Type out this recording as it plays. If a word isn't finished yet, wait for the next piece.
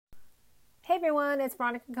Hey everyone, it's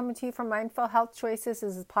Veronica coming to you from Mindful Health Choices.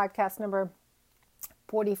 This is podcast number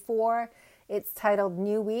 44. It's titled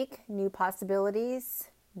New Week, New Possibilities,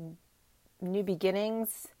 New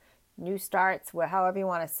Beginnings, New Starts, however you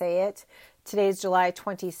want to say it. Today's July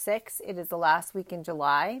 26th. It is the last week in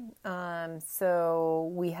July.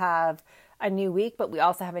 So we have a new week, but we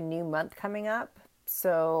also have a new month coming up.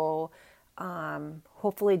 So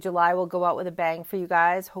hopefully July will go out with a bang for you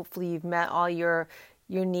guys. Hopefully you've met all your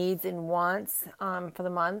needs and wants for the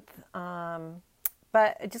month.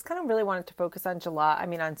 But I just kind of really wanted to focus on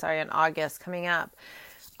on August coming up.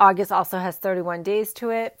 August also has 31 days to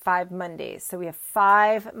it, 5 Mondays. So we have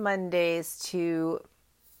 5 Mondays to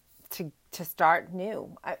start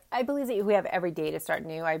new. I believe that we have every day to start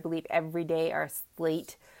new. I believe every day our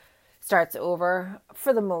slate starts over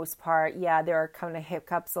for the most part. Yeah, there are kind of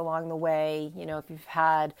hiccups along the way. You know, if you've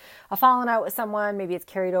had a falling out with someone, maybe it's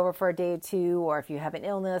carried over for a day or two, or if you have an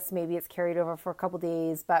illness, maybe it's carried over for a couple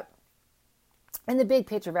days. But in the big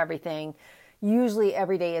picture of everything, usually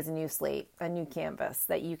every day is a new slate, a new canvas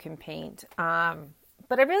that you can paint.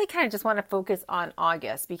 But I really kind of just want to focus on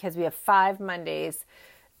August because we have 5 Mondays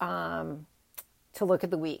to look at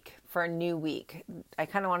the week for a new week. I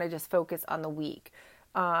kind of want to just focus on the week.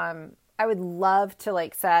 I would love to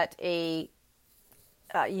set a,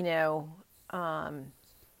 not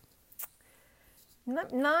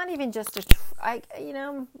even just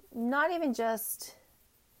not even just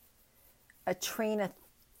a train of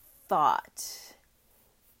thought,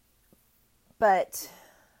 but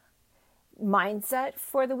mindset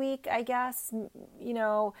for the week, I guess.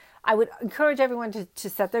 I would encourage everyone to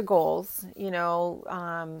set their goals,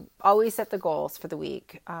 always set the goals for the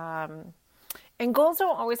week. And goals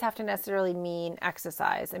don't always have to necessarily mean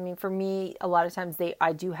exercise. I mean, for me, a lot of times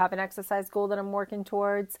I do have an exercise goal that I'm working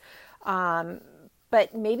towards.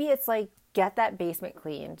 But maybe it's get that basement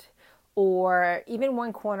cleaned, or even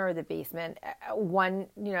one corner of the basement,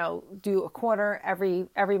 do a corner every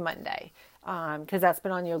Monday. Because that's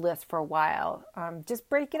been on your list for a while. Just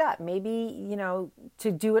break it up. Maybe,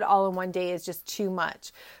 to do it all in one day is just too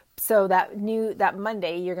much. So that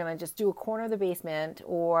Monday, you're going to just do a corner of the basement,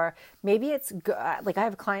 or maybe it's I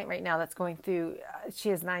have a client right now that's going through, she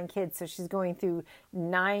has 9 kids. So she's going through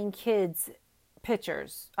 9 kids'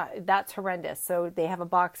 pictures. That's horrendous. So they have a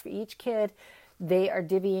box for each kid. They are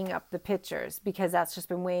divvying up the pictures because that's just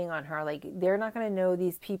been weighing on her. They're not going to know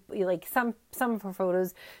these people. Some of her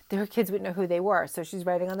photos, their kids wouldn't know who they were. So she's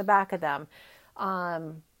writing on the back of them.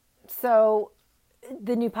 So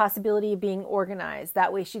the new possibility of being organized.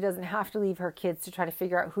 That way she doesn't have to leave her kids to try to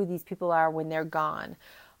figure out who these people are when they're gone.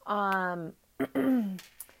 So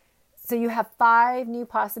you have 5 new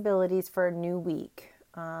possibilities for a new week.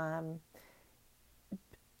 Are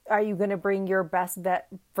you going to bring your best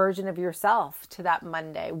version of yourself to that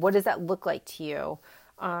Monday? What does that look like to you?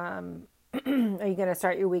 Are you going to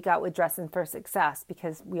start your week out with dressing for success?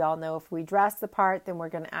 Because we all know if we dress the part, then we're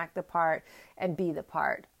going to act the part and be the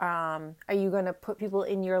part. Are you going to put people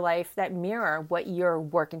in your life that mirror what you're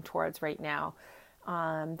working towards right now?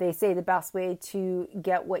 They say the best way to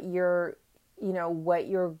get what your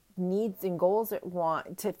needs and goals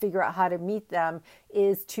want, to figure out how to meet them,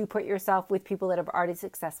 is to put yourself with people that have already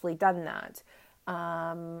successfully done that.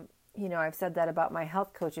 I've said that about my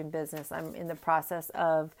health coaching business. I'm in the process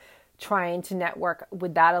of trying to network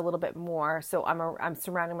with that a little bit more. So I'm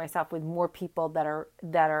surrounding myself with more people that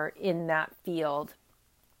are in that field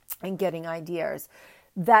and getting ideas.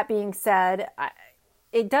 That being said,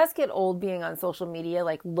 it does get old being on social media,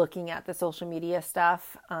 looking at the social media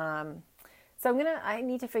stuff. So I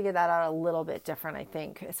need to figure that out a little bit different, I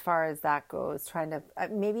think, as far as that goes.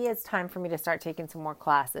 Maybe it's time for me to start taking some more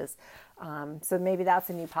classes. So maybe that's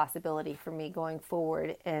a new possibility for me going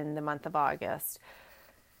forward in the month of August.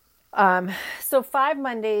 So 5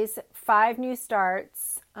 Mondays, 5 new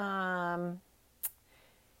starts.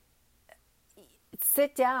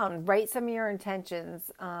 Sit down, write some of your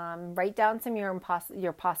intentions, write down some of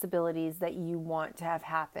your possibilities that you want to have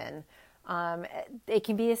happen. It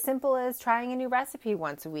can be as simple as trying a new recipe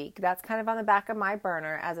once a week. That's kind of on the back of my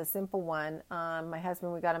burner as a simple one. My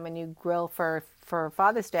husband, we got him a new grill for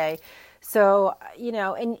Father's Day. So,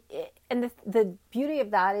 and the beauty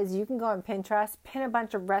of that is you can go on Pinterest, pin a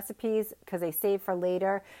bunch of recipes because they save for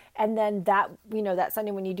later. And then that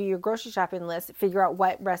Sunday when you do your grocery shopping list, figure out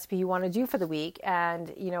what recipe you want to do for the week.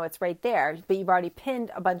 And, it's right there, but you've already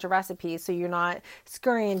pinned a bunch of recipes. So you're not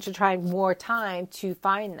scurrying to try more time to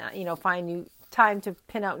find that, find new time to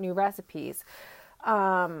pin out new recipes.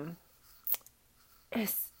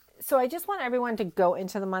 So I just want everyone to go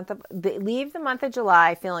into leave the month of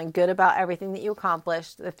July feeling good about everything that you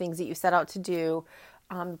accomplished, the things that you set out to do.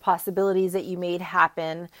 possibilities that you made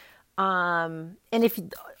happen. And if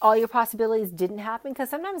all your possibilities didn't happen, because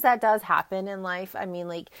sometimes that does happen in life. I mean,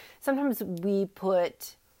 like sometimes we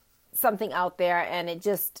put something out there and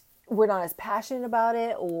we're not as passionate about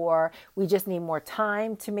it, or we just need more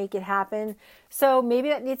time to make it happen. So maybe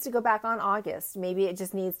that needs to go back on August. Maybe it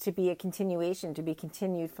just needs to be a continuation, to be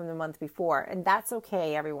continued from the month before. And that's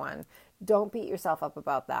okay, everyone. Don't beat yourself up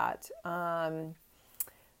about that.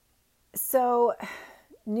 So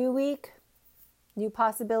new week, new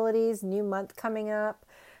possibilities, new month coming up.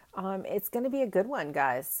 It's going to be a good one,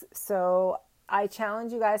 guys. So I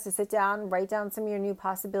challenge you guys to sit down, write down some of your new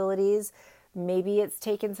possibilities. Maybe it's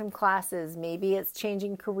taking some classes. Maybe it's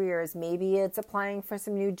changing careers. Maybe it's applying for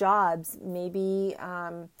some new jobs. Maybe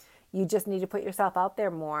you just need to put yourself out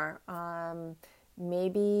there more.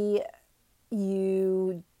 Maybe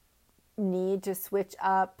you need to switch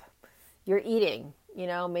up your eating.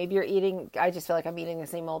 Maybe you're eating, I just feel like I'm eating the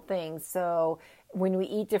same old things. So when we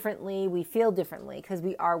eat differently, we feel differently because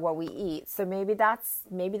we are what we eat. So maybe that's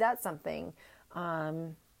something.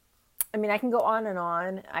 I mean, I can go on and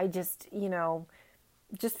on. I just,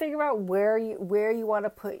 just figure out where you want to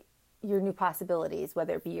put your new possibilities,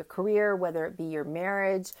 whether it be your career, whether it be your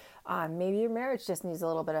marriage. Maybe your marriage just needs a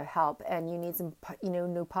little bit of help and you need some,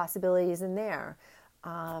 new possibilities in there.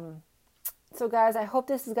 So guys, I hope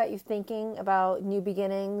this has got you thinking about new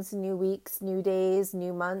beginnings, new weeks, new days,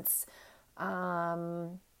 new months. I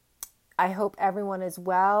hope everyone is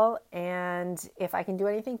well. And if I can do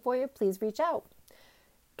anything for you, please reach out.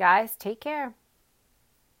 Guys, take care.